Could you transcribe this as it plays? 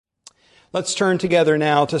Let's turn together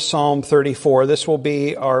now to Psalm 34. This will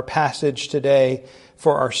be our passage today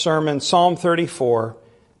for our sermon. Psalm 34,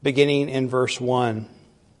 beginning in verse 1.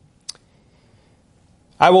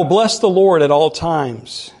 I will bless the Lord at all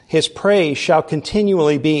times. His praise shall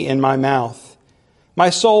continually be in my mouth. My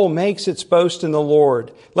soul makes its boast in the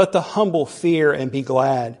Lord. Let the humble fear and be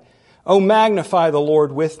glad. O magnify the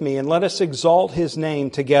Lord with me, and let us exalt His name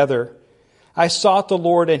together. I sought the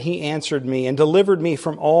Lord, and He answered me and delivered me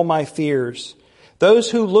from all my fears.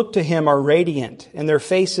 Those who look to Him are radiant, and their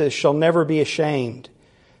faces shall never be ashamed.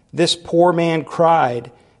 This poor man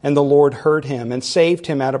cried, and the Lord heard him and saved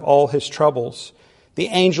him out of all his troubles. The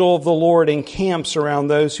angel of the Lord encamps around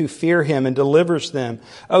those who fear Him and delivers them.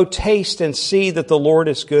 O taste and see that the Lord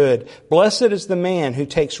is good. Blessed is the man who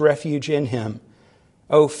takes refuge in Him.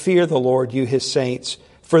 O fear the Lord, you His saints,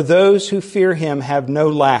 for those who fear Him have no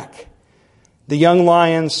lack. The young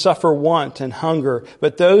lions suffer want and hunger,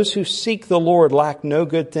 but those who seek the Lord lack no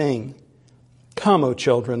good thing. Come, O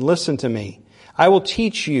children, listen to me. I will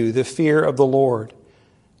teach you the fear of the Lord.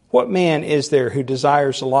 What man is there who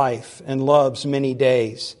desires life and loves many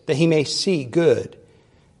days, that he may see good?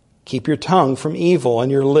 Keep your tongue from evil and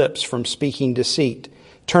your lips from speaking deceit.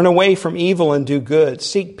 Turn away from evil and do good.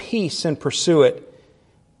 Seek peace and pursue it.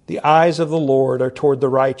 The eyes of the Lord are toward the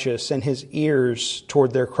righteous, and His ears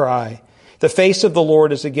toward their cry. The face of the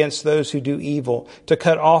Lord is against those who do evil, to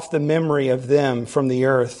cut off the memory of them from the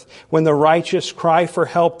earth. When the righteous cry for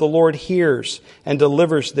help, the Lord hears and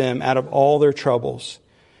delivers them out of all their troubles.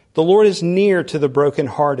 The Lord is near to the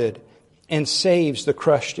brokenhearted and saves the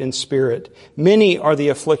crushed in spirit. Many are the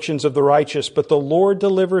afflictions of the righteous, but the Lord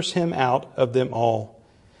delivers him out of them all.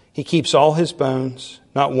 He keeps all his bones,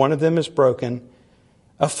 not one of them is broken.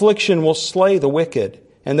 Affliction will slay the wicked,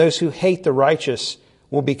 and those who hate the righteous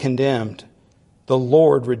will be condemned. The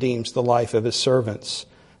Lord redeems the life of His servants.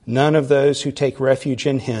 None of those who take refuge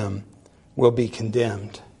in Him will be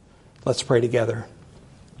condemned. Let's pray together.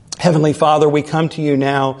 Heavenly Father, we come to You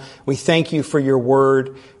now. We thank You for Your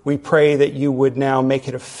word. We pray that You would now make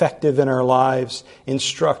it effective in our lives,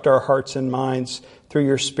 instruct our hearts and minds through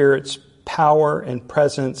Your Spirit's power and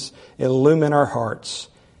presence. Illumine our hearts.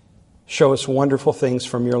 Show us wonderful things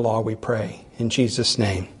from Your law, we pray. In Jesus'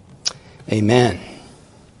 name, amen.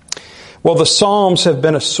 Well, the Psalms have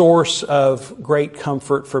been a source of great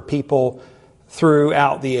comfort for people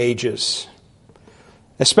throughout the ages,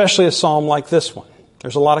 especially a psalm like this one.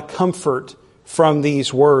 There's a lot of comfort from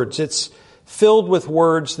these words. It's filled with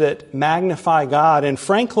words that magnify God, and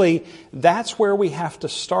frankly, that's where we have to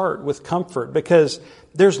start with comfort, because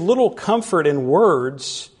there's little comfort in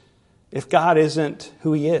words if God isn't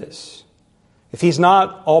who He is. If He's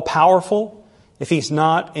not all-powerful, if He's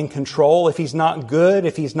not in control, if He's not good,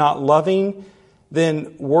 if He's not loving,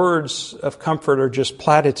 then words of comfort are just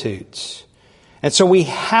platitudes. And so we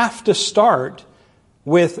have to start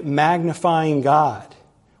with magnifying God,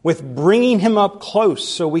 with bringing Him up close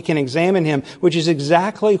so we can examine Him, which is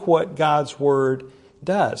exactly what God's Word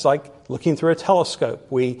does. Like looking through a telescope,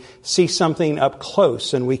 we see something up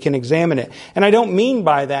close and we can examine it. And I don't mean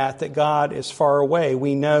by that God is far away.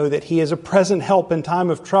 We know that He is a present help in time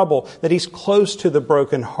of trouble, that He's close to the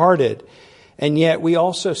brokenhearted. And yet we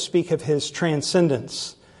also speak of His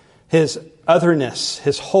transcendence, His otherness,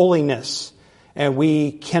 His holiness. And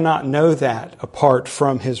we cannot know that apart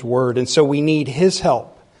from His Word. And so we need His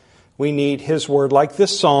help. We need His Word, like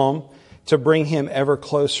this psalm, to bring Him ever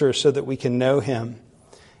closer so that we can know Him.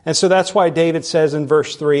 And so that's why David says in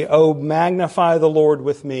verse 3, "Oh, magnify the Lord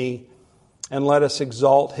with me, and let us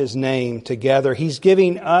exalt His name together." He's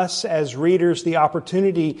giving us as readers the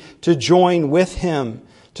opportunity to join with Him,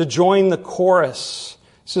 to join the chorus.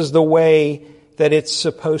 This is the way that it's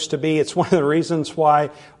supposed to be. It's one of the reasons why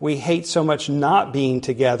we hate so much not being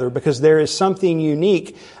together, because there is something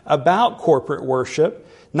unique about corporate worship,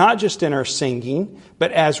 not just in our singing,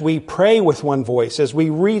 but as we pray with one voice, as we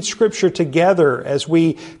read Scripture together, as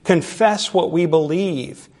we confess what we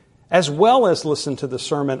believe, as well as listen to the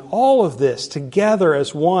sermon. All of this together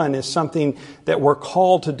as one is something that we're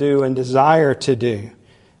called to do and desire to do,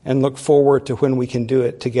 and look forward to when we can do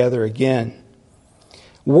it together again.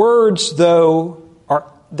 Words, though,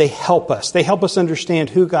 they help us. They help us understand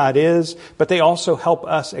who God is, but they also help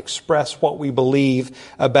us express what we believe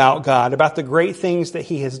about God, about the great things that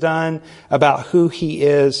He has done, about who He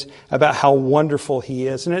is, about how wonderful He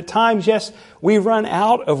is. And at times, yes, we run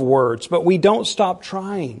out of words, but we don't stop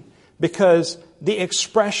trying, because the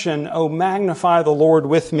expression, "Oh, magnify the Lord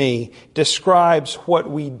with me," describes what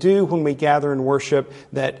we do when we gather in worship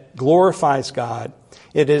that glorifies God.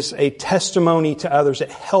 It is a testimony to others.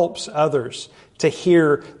 It helps others to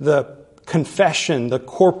hear the confession, the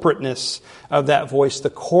corporateness of that voice, the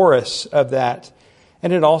chorus of that.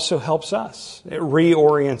 And it also helps us. It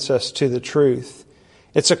reorients us to the truth.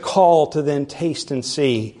 It's a call to then taste and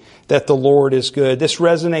see that the Lord is good. This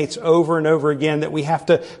resonates over and over again, that we have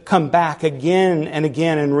to come back again and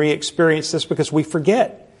again and re-experience this because we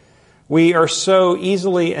forget. We are so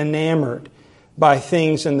easily enamored by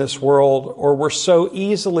things in this world, or we're so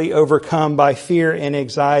easily overcome by fear and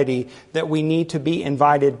anxiety that we need to be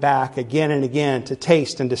invited back again and again to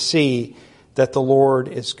taste and to see that the Lord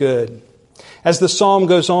is good. As the psalm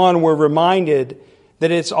goes on, we're reminded that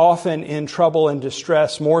it's often in trouble and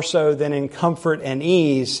distress, more so than in comfort and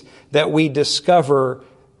ease, that we discover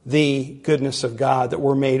the goodness of God, that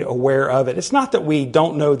we're made aware of it. It's not that we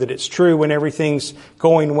don't know that it's true when everything's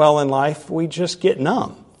going well in life. We just get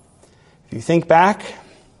numb. If you think back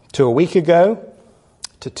to a week ago,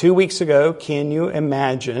 to 2 weeks ago, could you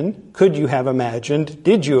have imagined,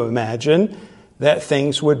 did you imagine that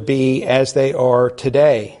things would be as they are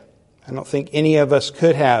today? I don't think any of us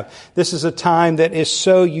could have. This is a time that is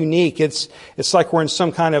so unique. It's like we're in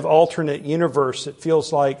some kind of alternate universe. It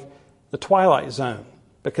feels like the Twilight Zone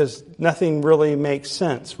because nothing really makes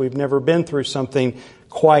sense. We've never been through something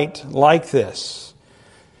quite like this.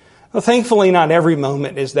 Well, thankfully, not every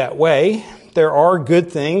moment is that way. There are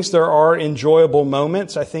good things. There are enjoyable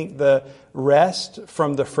moments. I think the rest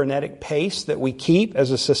from the frenetic pace that we keep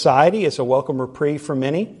as a society is a welcome reprieve for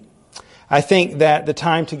many. I think that the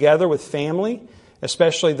time together with family,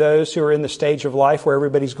 especially those who are in the stage of life where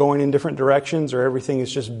everybody's going in different directions or everything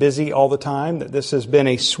is just busy all the time, that this has been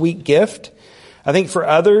a sweet gift. I think for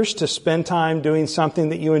others to spend time doing something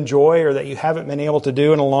that you enjoy or that you haven't been able to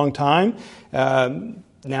do in a long time,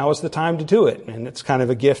 now is the time to do it. And it's kind of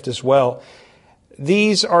a gift as well.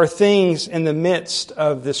 These are things in the midst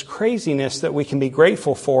of this craziness that we can be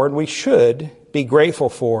grateful for, and we should be grateful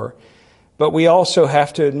for. But we also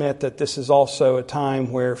have to admit that this is also a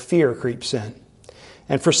time where fear creeps in.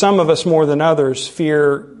 And for some of us more than others,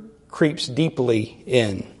 fear creeps deeply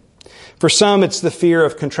in. For some, it's the fear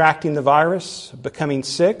of contracting the virus, becoming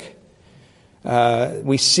sick.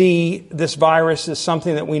 We see this virus as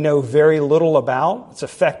something that we know very little about. It's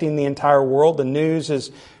affecting the entire world. The news is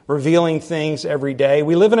revealing things every day.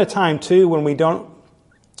 We live in a time, too, when we don't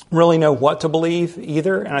really know what to believe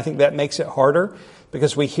either. And I think that makes it harder,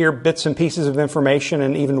 because we hear bits and pieces of information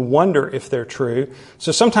and even wonder if they're true.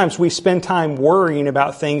 So sometimes we spend time worrying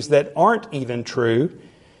about things that aren't even true.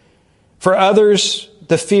 For others,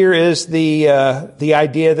 the fear is the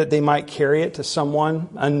idea that they might carry it to someone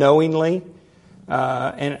unknowingly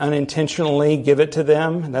and unintentionally give it to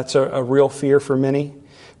them. That's a real fear for many.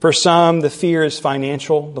 For some, the fear is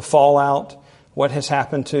financial, the fallout, what has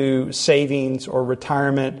happened to savings or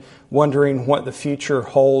retirement, wondering what the future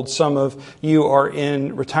holds. Some of you are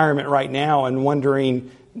in retirement right now and wondering,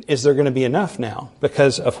 is there going to be enough now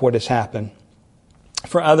because of what has happened?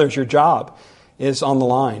 For others, your job is on the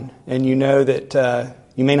line, and you know that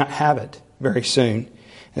you may not have it very soon.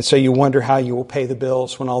 And so you wonder how you will pay the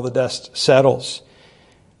bills when all the dust settles.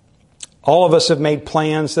 All of us have made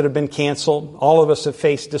plans that have been canceled. All of us have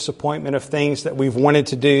faced disappointment of things that we've wanted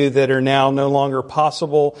to do that are now no longer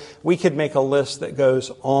possible. We could make a list that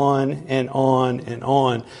goes on and on and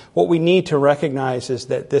on. What we need to recognize is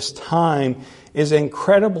that this time is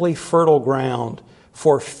incredibly fertile ground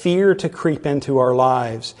for fear to creep into our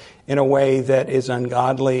lives in a way that is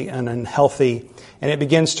ungodly and unhealthy. And it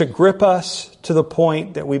begins to grip us to the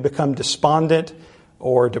point that we become despondent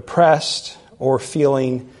or depressed or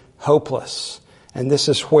feeling hopeless. And this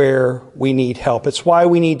is where we need help. It's why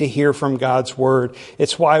we need to hear from God's Word.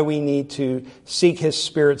 It's why we need to seek His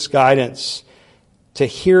Spirit's guidance, to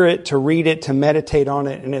hear it, to read it, to meditate on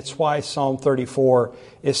it. And it's why Psalm 34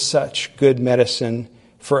 is such good medicine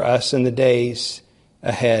for us in the days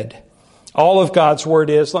ahead. All of God's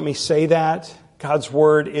Word is, let me say that, God's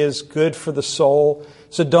Word is good for the soul.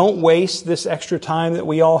 So don't waste this extra time that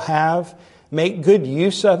we all have. Make good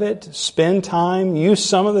use of it. Spend time. Use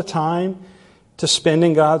some of the time to spend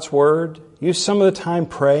in God's Word. Use some of the time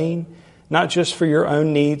praying, not just for your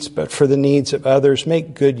own needs, but for the needs of others.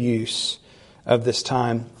 Make good use of this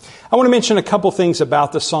time. I want to mention a couple things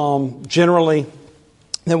about the Psalm generally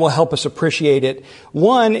that will help us appreciate it.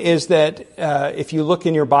 One is that if you look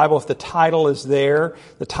in your Bible, if the title is there,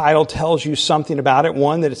 the title tells you something about it.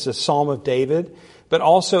 One, that it's a Psalm of David, but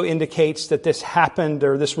also indicates that this happened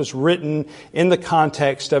or this was written in the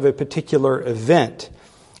context of a particular event.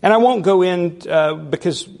 And I won't go in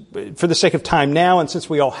because for the sake of time now, and since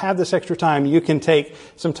we all have this extra time, you can take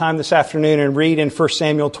some time this afternoon and read in 1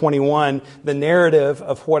 Samuel 21 the narrative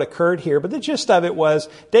of what occurred here. But the gist of it was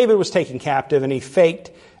David was taken captive and he faked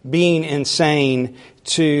being insane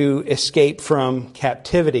to escape from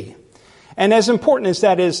captivity. And as important as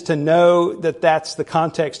that is to know that that's the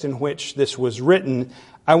context in which this was written,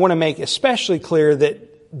 I want to make especially clear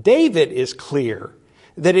that David is clear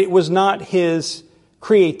that it was not his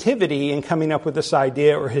creativity in coming up with this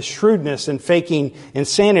idea or his shrewdness in faking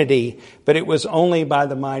insanity, but it was only by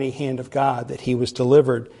the mighty hand of God that he was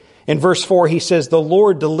delivered. In verse 4, he says, "The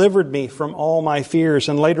Lord delivered me from all my fears."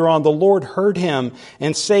 And later on, "The Lord heard him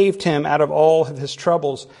and saved him out of all of his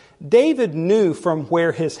troubles." David knew from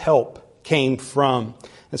where his help came from.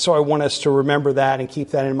 And so I want us to remember that and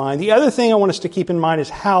keep that in mind. The other thing I want us to keep in mind is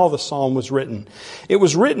how the psalm was written. It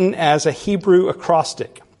was written as a Hebrew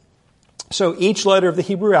acrostic. So each letter of the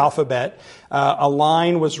Hebrew alphabet, a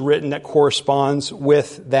line was written that corresponds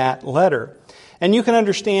with that letter. And you can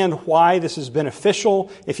understand why this is beneficial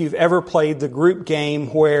if you've ever played the group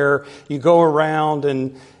game where you go around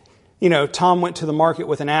and, Tom went to the market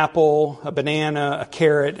with an apple, a banana, a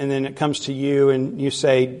carrot, and then it comes to you and you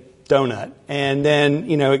say donut. And then,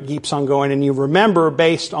 it keeps on going and you remember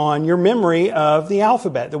based on your memory of the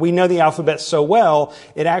alphabet. That we know the alphabet so well,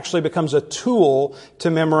 it actually becomes a tool to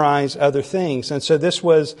memorize other things. And so this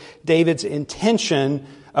was David's intention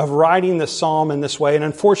of writing the psalm in this way. And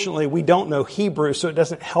unfortunately, we don't know Hebrew, so it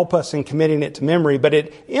doesn't help us in committing it to memory, but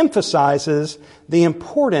it emphasizes the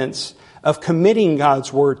importance of committing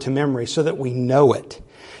God's word to memory so that we know it.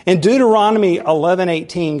 In Deuteronomy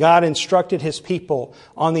 11:18, God instructed his people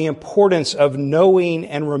on the importance of knowing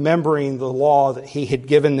and remembering the law that he had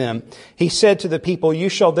given them. He said to the people, "You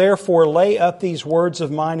shall therefore lay up these words of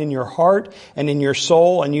mine in your heart and in your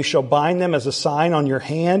soul, and you shall bind them as a sign on your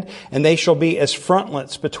hand, and they shall be as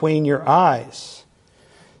frontlets between your eyes."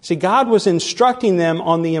 See, God was instructing them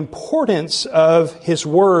on the importance of his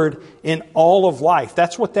word in all of life.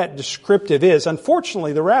 That's what that descriptive is.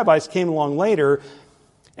 Unfortunately, the rabbis came along later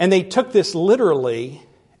and they took this literally,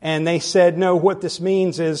 and they said, no, what this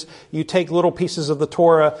means is you take little pieces of the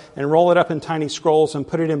Torah and roll it up in tiny scrolls and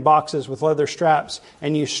put it in boxes with leather straps,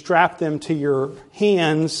 and you strap them to your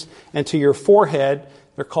hands and to your forehead.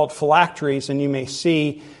 They're called phylacteries, and you may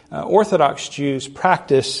see Orthodox Jews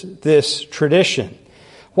practice this tradition.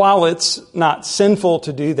 While it's not sinful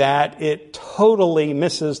to do that, it totally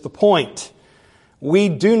misses the point. We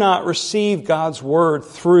do not receive God's word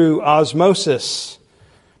through osmosis,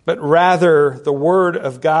 but rather the word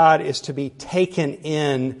of God is to be taken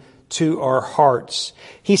in to our hearts.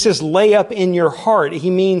 He says, lay up in your heart. He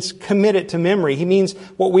means commit it to memory. He means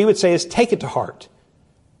what we would say is take it to heart.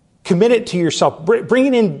 Commit it to yourself. Bring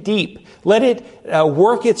it in deep. Let it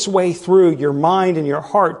work its way through your mind and your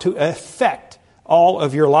heart to affect all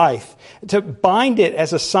of your life. To bind it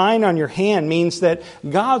as a sign on your hand means that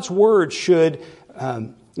God's word should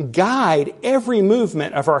guide every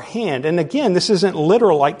movement of our hand. And again, this isn't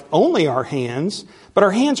literal like only our hands, but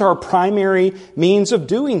our hands are our primary means of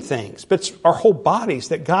doing things. But it's our whole bodies,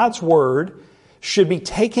 that God's word should be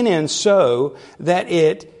taken in so that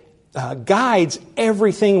it guides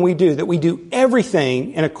everything we do, that we do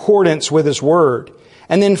everything in accordance with his word.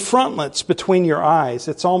 And then frontlets between your eyes.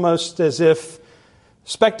 It's almost as if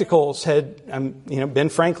spectacles had, Ben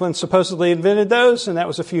Franklin supposedly invented those, and that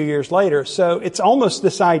was a few years later. So it's almost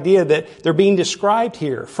this idea that they're being described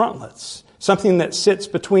here, frontlets, something that sits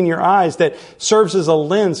between your eyes that serves as a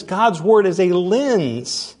lens. God's word is a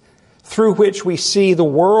lens through which we see the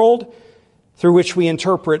world, through which we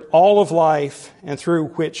interpret all of life, and through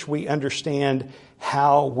which we understand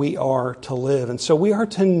how we are to live. And so we are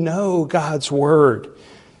to know God's word.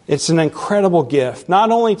 It's an incredible gift,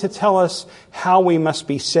 not only to tell us how we must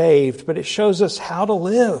be saved, but it shows us how to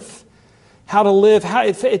live. How to live.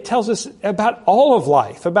 It tells us about all of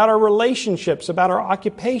life, about our relationships, about our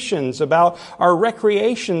occupations, about our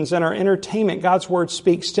recreations and our entertainment. God's word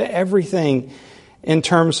speaks to everything in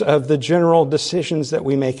terms of the general decisions that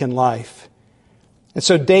we make in life. And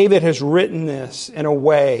so David has written this in a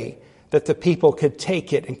way that the people could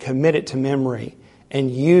take it and commit it to memory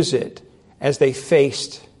and use it as they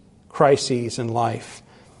faced crises in life.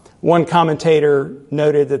 One commentator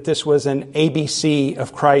noted that this was an ABC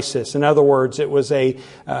of crisis. In other words, it was a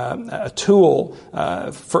tool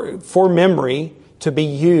for memory to be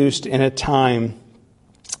used in a time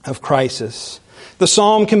of crisis. The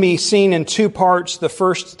psalm can be seen in two parts. The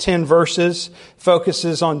first 10 verses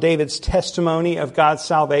focuses on David's testimony of God's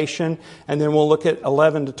salvation, and then we'll look at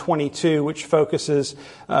 11 to 22, which focuses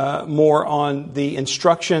more on the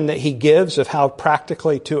instruction that he gives of how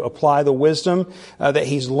practically to apply the wisdom that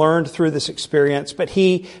he's learned through this experience. But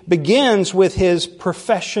he begins with his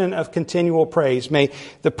profession of continual praise. May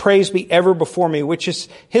the praise be ever before me, which is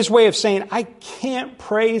his way of saying, I can't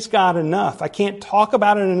praise God enough. I can't talk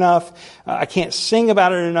about it enough. I can't sing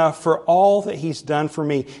about it enough for all that he's done for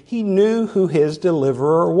me. He knew who his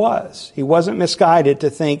deliverer was. He wasn't misguided to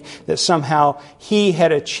think that somehow he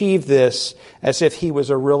had achieved this as if he was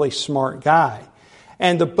a really smart guy.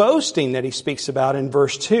 And the boasting that he speaks about in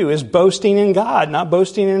verse 2 is boasting in God, not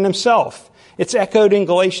boasting in himself. It's echoed in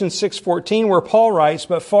Galatians 6:14 where Paul writes,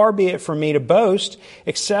 "But far be it from me to boast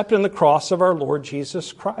except in the cross of our Lord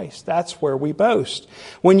Jesus Christ." That's where we boast.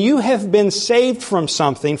 When you have been saved from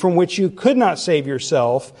something from which you could not save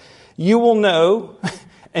yourself, you will know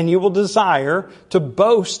and you will desire to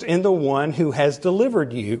boast in the one who has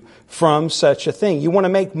delivered you from such a thing. You want to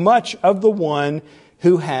make much of the one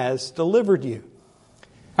who has delivered you.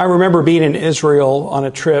 I remember being in Israel on a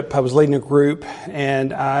trip. I was leading a group,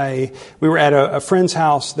 and we were at a friend's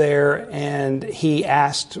house there, and he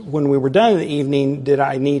asked when we were done in the evening, did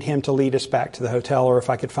I need him to lead us back to the hotel or if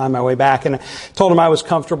I could find my way back. And I told him I was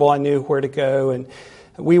comfortable, I knew where to go. And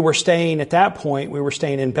we were staying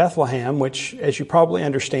in Bethlehem, which, as you probably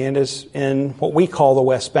understand, is in what we call the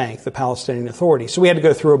West Bank, the Palestinian Authority. So we had to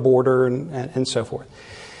go through a border and so forth.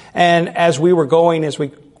 And as we were going, as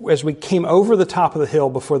we came over the top of the hill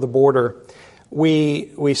before the border,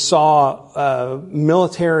 we saw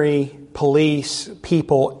military, police,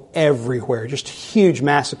 people everywhere, just a huge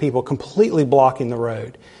mass of people completely blocking the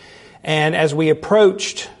road. And as we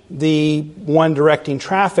approached the one directing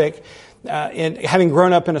traffic, and having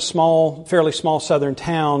grown up in a fairly small southern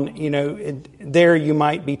town, there you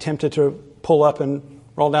might be tempted to pull up and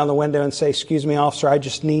roll down the window and say, "Excuse me, officer, I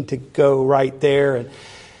just need to go right there." And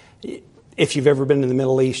if you've ever been to the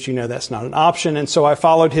Middle East, you know that's not an option. And so I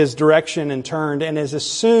followed his direction and turned. And as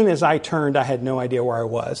soon as I turned, I had no idea where I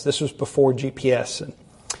was. This was before GPS. And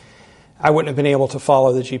I wouldn't have been able to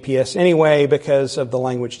follow the GPS anyway because of the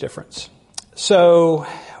language difference. So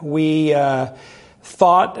we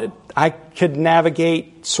thought I could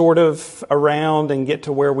navigate sort of around and get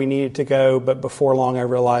to where we needed to go. But before long, I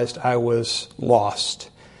realized I was lost.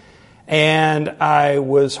 And I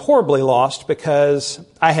was horribly lost because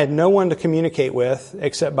I had no one to communicate with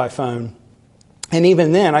except by phone. And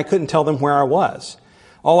even then, I couldn't tell them where I was.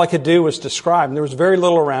 All I could do was describe. And there was very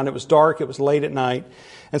little around. It was dark. It was late at night.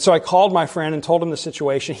 And so I called my friend and told him the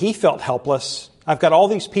situation. He felt helpless. I've got all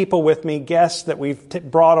these people with me, guests that we've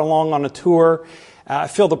brought along on a tour. I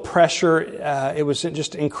feel the pressure. It was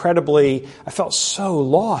just incredibly, I felt so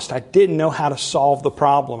lost. I didn't know how to solve the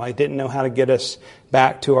problem. I didn't know how to get us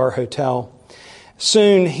back to our hotel.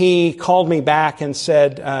 Soon he called me back and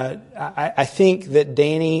said, I think that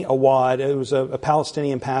Danny Awad, it was a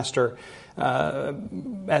Palestinian pastor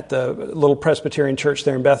at the little Presbyterian church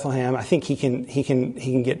there in Bethlehem, I think he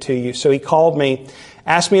can get to you. So he called me,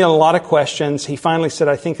 asked me a lot of questions. He finally said,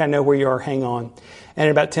 "I think I know where you are. Hang on." And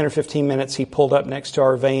in about 10 or 15 minutes, he pulled up next to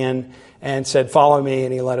our van and said, "Follow me,"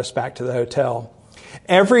 and he led us back to the hotel.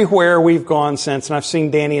 Everywhere we've gone since, and I've seen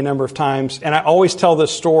Danny a number of times, and I always tell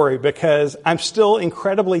this story because I'm still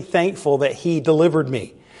incredibly thankful that he delivered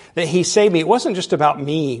me, that he saved me. It wasn't just about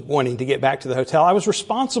me wanting to get back to the hotel. I was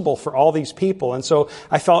responsible for all these people. And so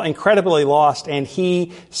I felt incredibly lost, and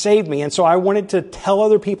he saved me. And so I wanted to tell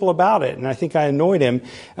other people about it. And I think I annoyed him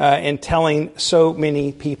in telling so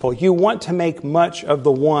many people. You want to make much of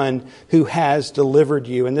the one who has delivered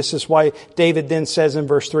you. And this is why David then says in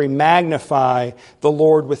verse 3, "Magnify the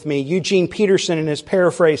Lord with me." Eugene Peterson in his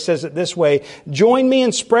paraphrase says it this way, "Join me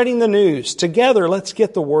in spreading the news. Together, let's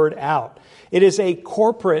get the word out." It is a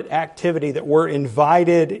corporate activity that we're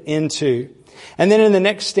invited into. And then in the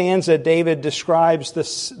next stanza, David describes the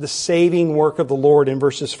saving work of the Lord in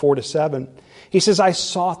verses 4 to 7. He says, "I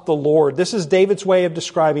sought the Lord." This is David's way of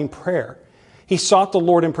describing prayer. He sought the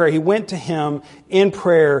Lord in prayer. He went to him in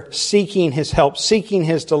prayer, seeking his help, seeking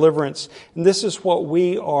his deliverance. And this is what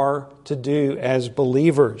we are to do as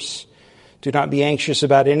believers. "Do not be anxious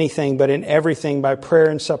about anything, but in everything by prayer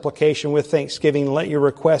and supplication with thanksgiving, let your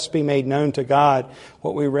requests be made known to God."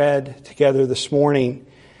 What we read together this morning.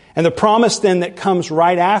 And the promise then that comes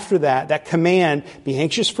right after that, that command, be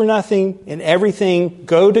anxious for nothing, in everything,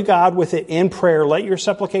 go to God with it in prayer. Let your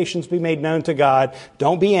supplications be made known to God.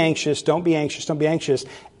 Don't be anxious, don't be anxious, don't be anxious.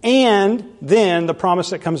 And then the promise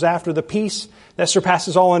that comes after, the peace that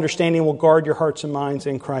surpasses all understanding will guard your hearts and minds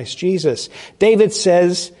in Christ Jesus. David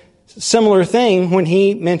says a similar thing when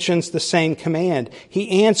he mentions the same command.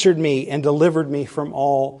 He answered me and delivered me from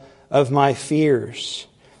all of my fears.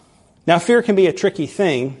 Now, fear can be a tricky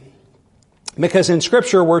thing because in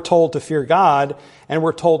Scripture we're told to fear God and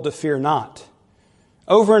we're told to fear not.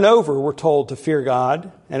 Over and over we're told to fear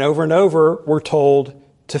God, and over we're told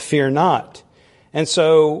to fear not. And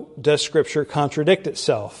so, does Scripture contradict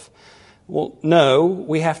itself? Well, no.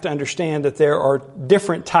 We have to understand that there are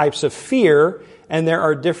different types of fear and there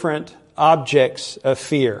are different objects of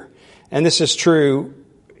fear. And this is true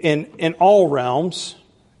in all realms.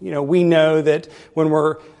 We know that when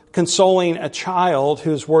we're consoling a child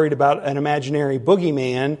who's worried about an imaginary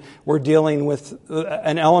boogeyman, we're dealing with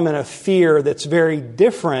an element of fear that's very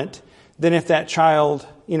different than if that child,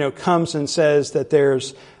 comes and says that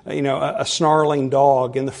there's, a snarling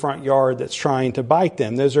dog in the front yard that's trying to bite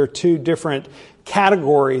them. Those are two different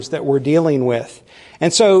categories that we're dealing with.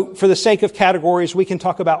 And so, for the sake of categories, we can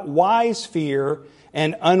talk about wise fear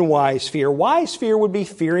and unwise fear. Wise fear would be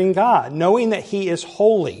fearing God, knowing that He is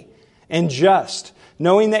holy and just,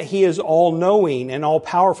 knowing that He is all-knowing and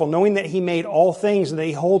all-powerful, knowing that He made all things and that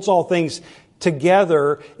He holds all things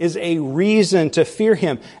together is a reason to fear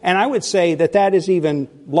Him. And I would say that that is even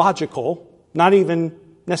logical, not even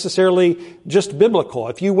necessarily just biblical.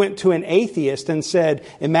 If you went to an atheist and said,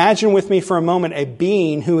 imagine with me for a moment a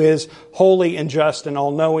being who is holy and just and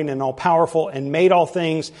all-knowing and all-powerful and made all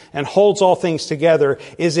things and holds all things together,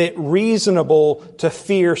 is it reasonable to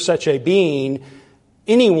fear such a being?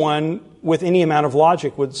 Anyone with any amount of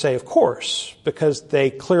logic would say, of course, because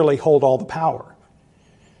they clearly hold all the power.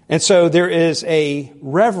 And so there is a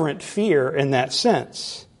reverent fear in that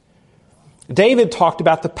sense. David talked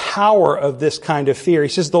about the power of this kind of fear. He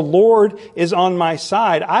says, the Lord is on my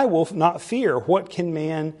side. I will not fear. What can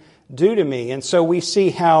man do to me? And so we see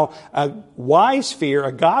how a wise fear,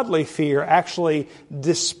 a godly fear, actually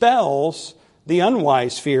dispels the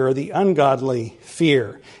unwise fear or the ungodly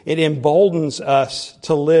fear. It emboldens us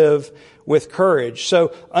to live with courage.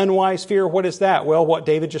 So unwise fear, what is that? Well, what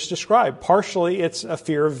David just described. Partially, it's a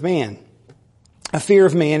fear of man. A fear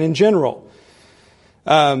of man in general.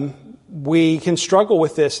 We can struggle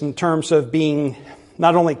with this in terms of being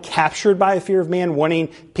not only captured by a fear of man, wanting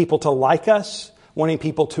people to like us, wanting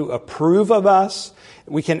people to approve of us.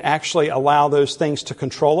 We can actually allow those things to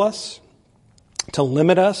control us, to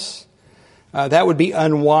limit us. That would be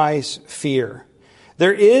unwise fear.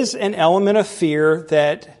 There is an element of fear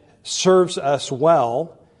that serves us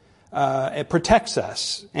well. It protects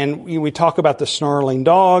us. And we talk about the snarling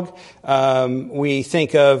dog. We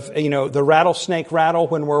think of, the rattlesnake rattle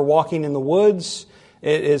when we're walking in the woods.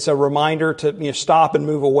 It is a reminder to stop and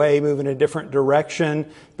move away, move in a different direction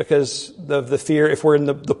because of the fear. If we're in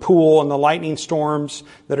the pool and the lightning storms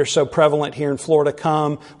that are so prevalent here in Florida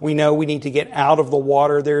come, we know we need to get out of the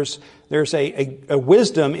water. There's a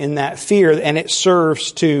wisdom in that fear, and it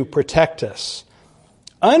serves to protect us.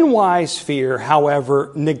 Unwise fear,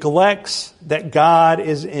 however, neglects that God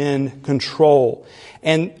is in control.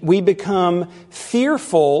 And we become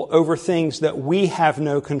fearful over things that we have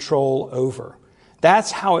no control over.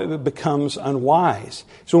 That's how it becomes unwise.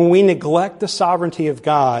 So when we neglect the sovereignty of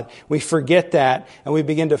God, we forget that and we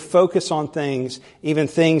begin to focus on things, even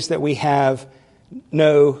things that we have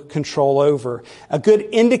no control over. A good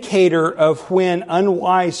indicator of when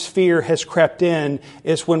unwise fear has crept in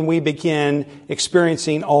is when we begin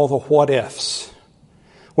experiencing all the what-ifs.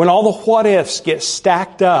 When all the what-ifs get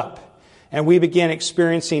stacked up and we begin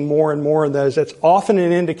experiencing more and more of those, that's often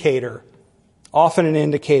an indicator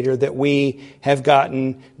that we have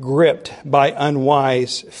gotten gripped by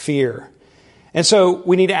unwise fear. And so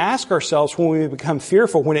we need to ask ourselves when we become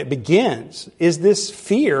fearful, when it begins, is this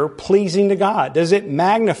fear pleasing to God? Does it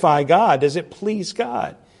magnify God? Does it please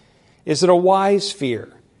God? Is it a wise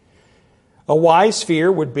fear? A wise fear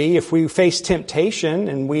would be if we faced temptation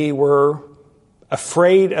and we were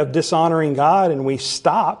afraid of dishonoring God and we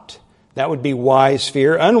stopped. That would be wise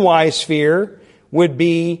fear. Unwise fear would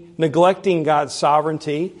be neglecting God's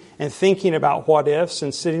sovereignty and thinking about what ifs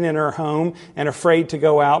and sitting in our home and afraid to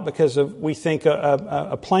go out because we think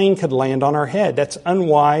a plane could land on our head. That's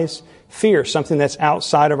unwise fear, something that's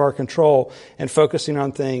outside of our control, and focusing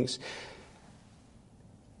on things.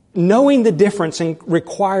 Knowing the difference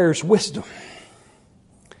requires wisdom.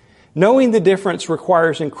 Knowing the difference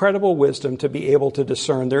requires incredible wisdom to be able to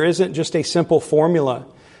discern. There isn't just a simple formula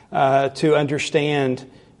to understand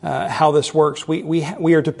how this works.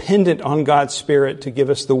 We are dependent on God's Spirit to give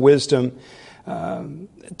us the wisdom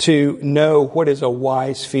to know what is a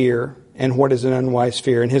wise fear and what is an unwise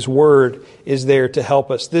fear. And His Word is there to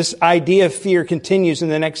help us. This idea of fear continues in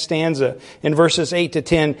the next stanza. In verses 8 to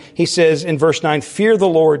 10, he says in verse 9, "Fear the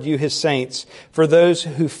Lord, you His saints, for those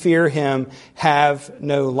who fear Him have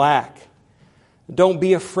no lack." Don't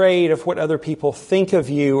be afraid of what other people think of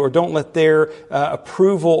you, or don't let their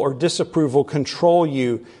approval or disapproval control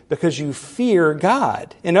you, because you fear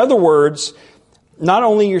God. In other words, not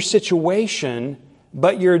only your situation,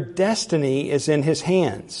 but your destiny is in His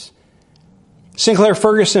hands. Sinclair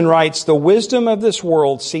Ferguson writes, "The wisdom of this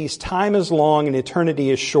world sees time as long and eternity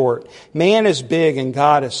as short. Man is big and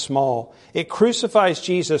God is small. It crucifies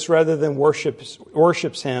Jesus rather than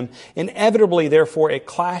worships Him. Inevitably, therefore, it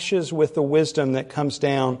clashes with the wisdom that comes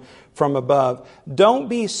down from above." Don't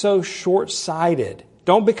be so short-sighted.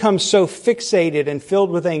 Don't become so fixated and filled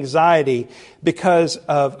with anxiety because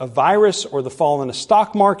of a virus or the fall in a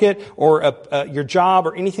stock market or your job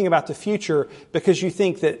or anything about the future, because you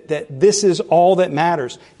think that this is all that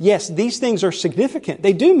matters. Yes, these things are significant.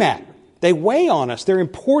 They do matter. They weigh on us. They're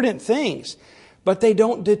important things. But they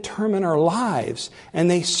don't determine our lives, and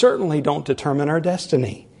they certainly don't determine our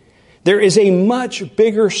destiny. There is a much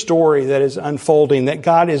bigger story that is unfolding, that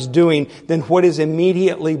God is doing, than what is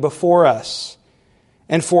immediately before us.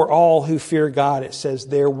 And for all who fear God, it says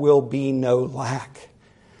there will be no lack.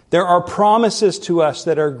 There are promises to us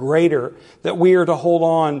that are greater, that we are to hold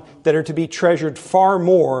on, that are to be treasured far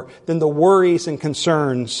more than the worries and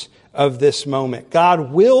concerns of this moment.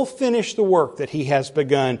 God will finish the work that He has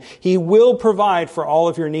begun. He will provide for all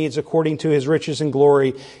of your needs according to His riches and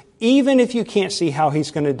glory, even if you can't see how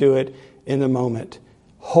He's going to do it in the moment.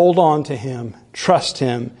 Hold on to Him. Trust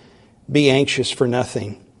Him. Be anxious for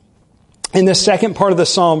nothing. In the second part of the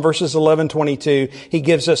psalm, verses 11-22, he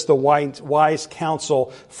gives us the wise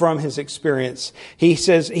counsel from his experience. He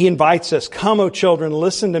says, he invites us, "Come, O children,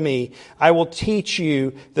 listen to me. I will teach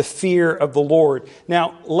you the fear of the Lord."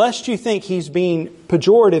 Now, lest you think he's being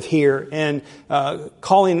pejorative here and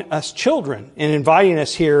calling us children and inviting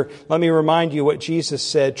us here, let me remind you what Jesus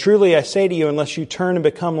said. "Truly I say to you, unless you turn and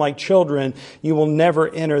become like children, you will never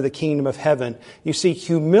enter the kingdom of heaven." You see,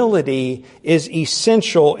 humility is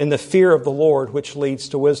essential in the fear of the Lord, which leads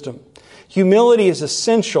to wisdom. Humility is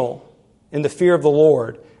essential in the fear of the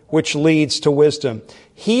Lord, which leads to wisdom.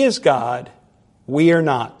 He is God. We are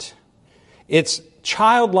not. It's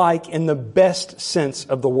childlike in the best sense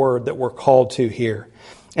of the word that we're called to here.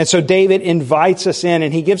 And so David invites us in,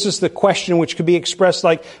 and he gives us the question which could be expressed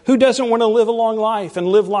like, who doesn't want to live a long life and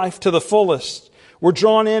live life to the fullest? We're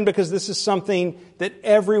drawn in because this is something that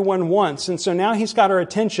everyone wants. And so now he's got our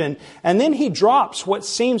attention. And then he drops what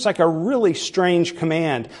seems like a really strange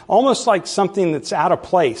command, almost like something that's out of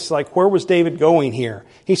place. Like, where was David going here?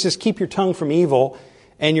 He says, "Keep your tongue from evil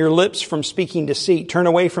and your lips from speaking deceit. Turn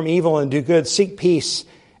away from evil and do good. Seek peace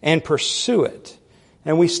and pursue it."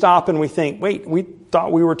 And we stop and we think, wait, we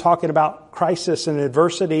thought we were talking about crisis and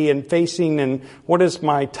adversity and facing, and what does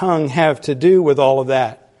my tongue have to do with all of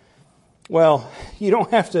that? Well, you don't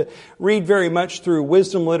have to read very much through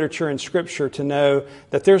wisdom literature and Scripture to know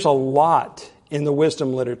that there's a lot in the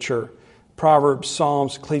wisdom literature. Proverbs,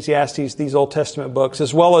 Psalms, Ecclesiastes, these Old Testament books,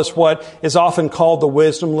 as well as what is often called the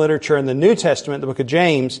wisdom literature in the New Testament, the book of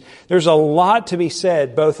James. There's a lot to be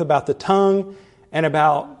said both about the tongue and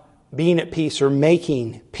about being at peace or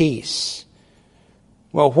making peace.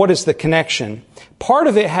 Well, what is the connection? Part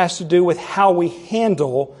of it has to do with how we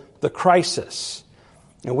handle the crisis.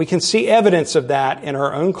 And we can see evidence of that in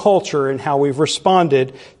our own culture and how we've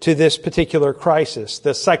responded to this particular crisis.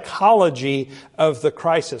 The psychology of the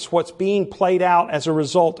crisis, what's being played out as a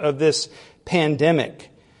result of this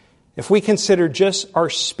pandemic. If we consider just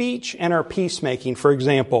our speech and our peacemaking, for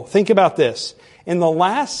example, think about this. In the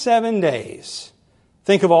last 7 days,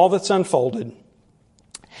 think of all that's unfolded.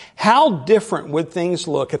 How different would things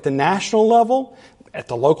look at the national level, at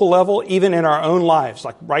the local level, even in our own lives,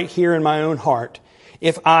 like right here in my own heart,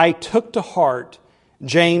 if I took to heart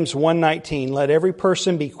James 1:19, "Let every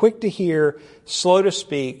person be quick to hear, slow to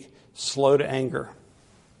speak, slow to anger."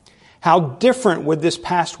 How different would this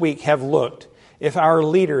past week have looked if our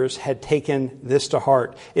leaders had taken this to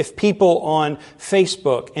heart? If people on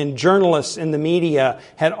Facebook and journalists in the media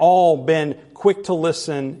had all been quick to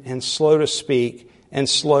listen and slow to speak and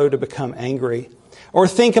slow to become angry? Or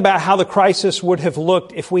think about how the crisis would have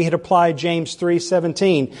looked if we had applied James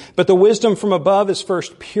 3:17. "But the wisdom from above is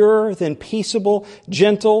first pure, then peaceable,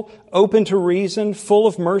 gentle, open to reason, full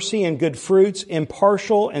of mercy and good fruits,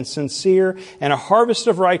 impartial and sincere, and a harvest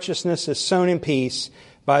of righteousness is sown in peace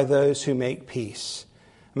by those who make peace.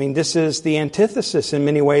 I mean, this is the antithesis in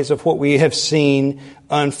many ways of what we have seen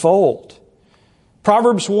unfold.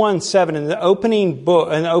 Proverbs 1:7, in the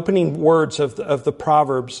opening words of the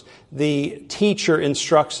Proverbs, the teacher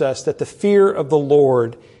instructs us that the fear of the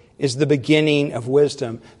Lord is the beginning of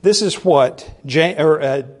wisdom. This is what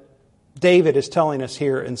David is telling us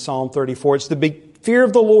here in Psalm 34. It's the fear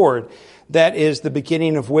of the Lord that is the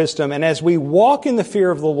beginning of wisdom. And as we walk in the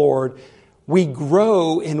fear of the Lord, we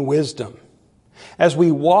grow in wisdom. As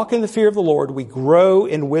we walk in the fear of the Lord, we grow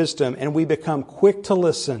in wisdom and we become quick to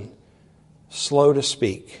listen, slow to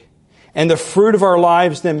speak. And the fruit of our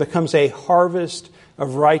lives then becomes a harvest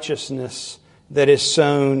of righteousness that is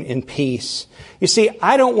sown in peace. You see,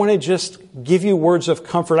 I don't want to just give you words of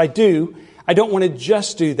comfort. I don't want to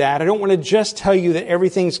just do that. I don't want to just tell you that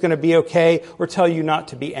everything's going to be okay or tell you not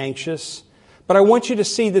to be anxious. But I want you to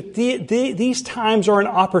see that these times are an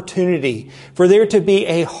opportunity for there to be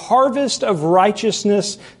a harvest of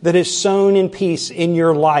righteousness that is sown in peace in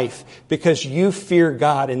your life because you fear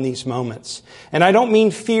God in these moments. And I don't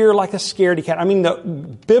mean fear like a scaredy cat. I mean the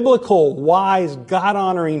biblical, wise,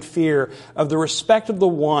 God-honoring fear of the respect of the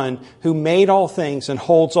one who made all things and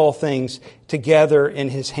holds all things together in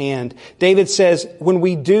His hand. David says, when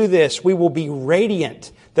we do this, we will be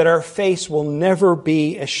radiant, that our face will never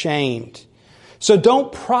be ashamed. So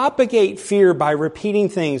don't propagate fear by repeating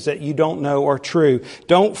things that you don't know are true.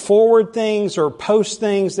 Don't forward things or post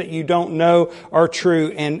things that you don't know are true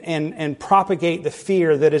and propagate the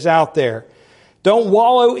fear that is out there. Don't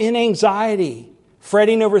wallow in anxiety,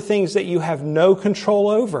 fretting over things that you have no control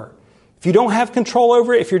over. If you don't have control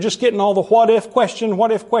over it, if you're just getting all the what if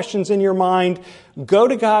questions in your mind, go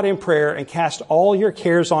to God in prayer and cast all your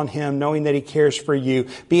cares on Him, knowing that He cares for you.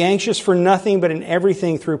 Be anxious for nothing, but in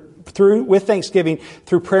everything through with thanksgiving,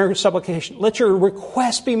 through prayer and supplication. Let your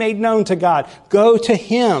requests be made known to God. Go to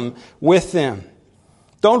Him with them.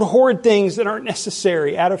 Don't hoard things that aren't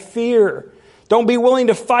necessary out of fear. Don't be willing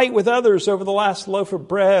to fight with others over the last loaf of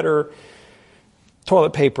bread or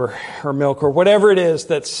toilet paper or milk or whatever it is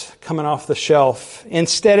that's coming off the shelf.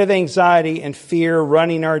 Instead of anxiety and fear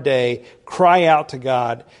running our day, cry out to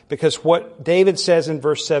God, because what David says in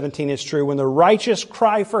verse 17 is true. When the righteous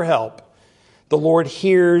cry for help, the Lord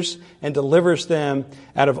hears and delivers them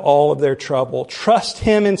out of all of their trouble. Trust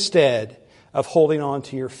Him instead of holding on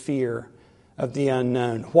to your fear of the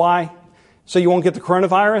unknown. Why? So you won't get the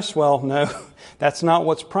coronavirus? Well, no, that's not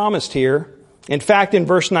what's promised here. In fact, in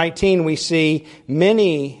verse 19, we see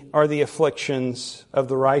many are the afflictions of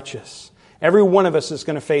the righteous. Every one of us is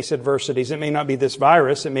going to face adversities. It may not be this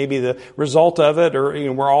virus. It may be the result of it, or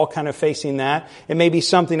we're all kind of facing that. It may be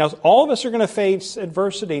something else. All of us are going to face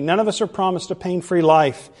adversity. None of us are promised a pain-free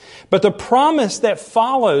life. But the promise that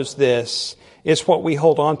follows this is what we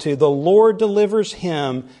hold on to. The Lord delivers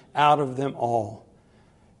him out of them all.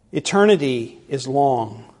 Eternity is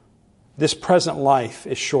long. This present life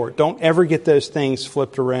is short. Don't ever get those things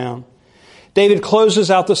flipped around. David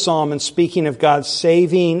closes out the psalm in speaking of God's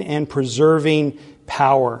saving and preserving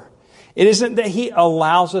power. It isn't that He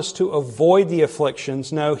allows us to avoid the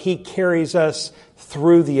afflictions. No, He carries us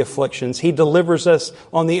through the afflictions. He delivers us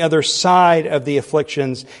on the other side of the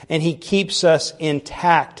afflictions, and He keeps us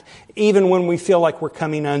intact, even when we feel like we're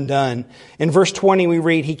coming undone. In verse 20 we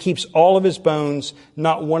read, He keeps all of His bones,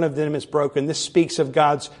 not one of them is broken. This speaks of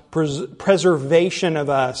God's preservation of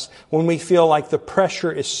us when we feel like the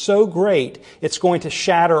pressure is so great, it's going to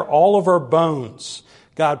shatter all of our bones.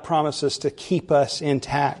 God promises to keep us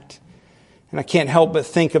intact. And I can't help but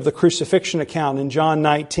think of the crucifixion account in John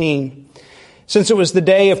 19. Since it was the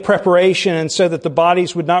day of preparation, and so that the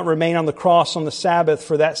bodies would not remain on the cross on the Sabbath,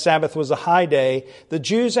 for that Sabbath was a high day, the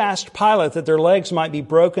Jews asked Pilate that their legs might be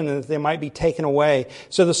broken and that they might be taken away.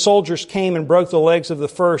 So the soldiers came and broke the legs of the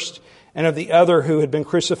first and of the other who had been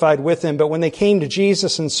crucified with him. But when they came to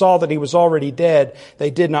Jesus and saw that he was already dead, they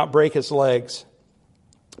did not break his legs.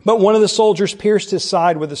 But one of the soldiers pierced his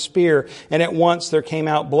side with a spear, and at once there came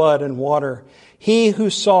out blood and water. He who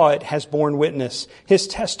saw it has borne witness. His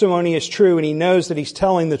testimony is true, and he knows that he's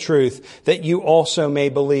telling the truth, that you also may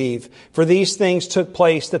believe. For these things took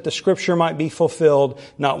place that the scripture might be fulfilled.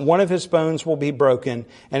 Not one of his bones will be broken.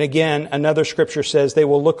 And again, another scripture says they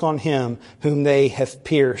will look on him whom they have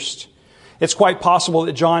pierced. It's quite possible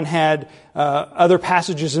that John had other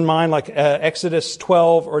passages in mind, like Exodus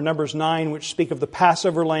 12 or Numbers 9, which speak of the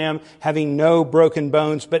Passover lamb having no broken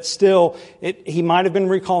bones. But still, he might have been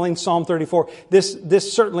recalling Psalm 34.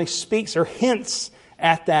 This certainly speaks or hints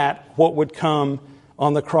at that, what would come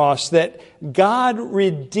on the cross, that God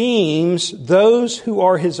redeems those who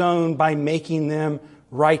are His own by making them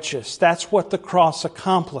righteous. That's what the cross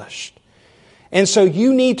accomplished. And so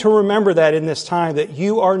you need to remember that in this time, that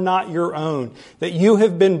you are not your own, that you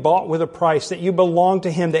have been bought with a price, that you belong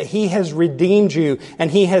to Him, that He has redeemed you, and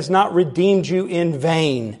He has not redeemed you in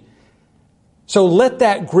vain. So let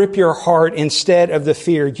that grip your heart instead of the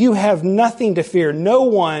fear. You have nothing to fear. No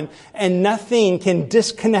one and nothing can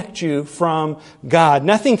disconnect you from God.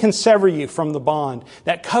 Nothing can sever you from the bond,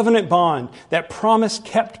 that covenant bond, that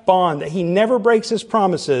promise-kept bond, that He never breaks His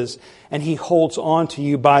promises, and He holds on to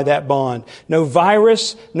you by that bond. No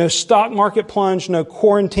virus, no stock market plunge, no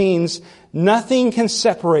quarantines. Nothing can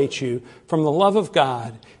separate you from the love of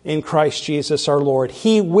God in Christ Jesus our Lord.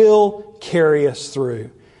 He will carry us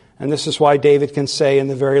through. And this is why David can say in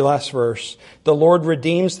the very last verse, the Lord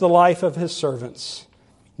redeems the life of His servants.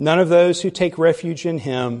 None of those who take refuge in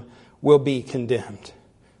Him will be condemned.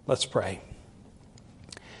 Let's pray.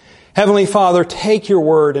 Heavenly Father, take your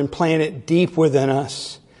word and plant it deep within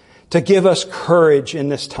us to give us courage in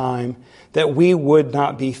this time that we would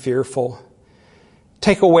not be fearful.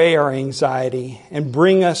 Take away our anxiety and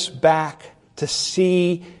bring us back to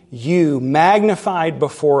see you magnified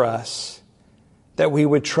before us, that we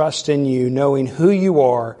would trust in you, knowing who you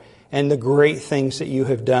are and the great things that you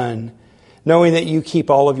have done, knowing that you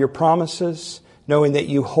keep all of your promises, knowing that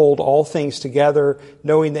you hold all things together,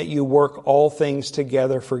 knowing that you work all things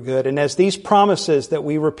together for good. And as these promises that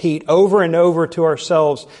we repeat over and over to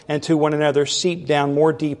ourselves and to one another seep down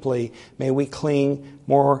more deeply, may we cling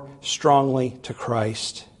more strongly to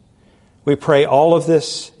Christ. We pray all of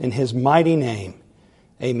this in His mighty name.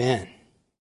 Amen.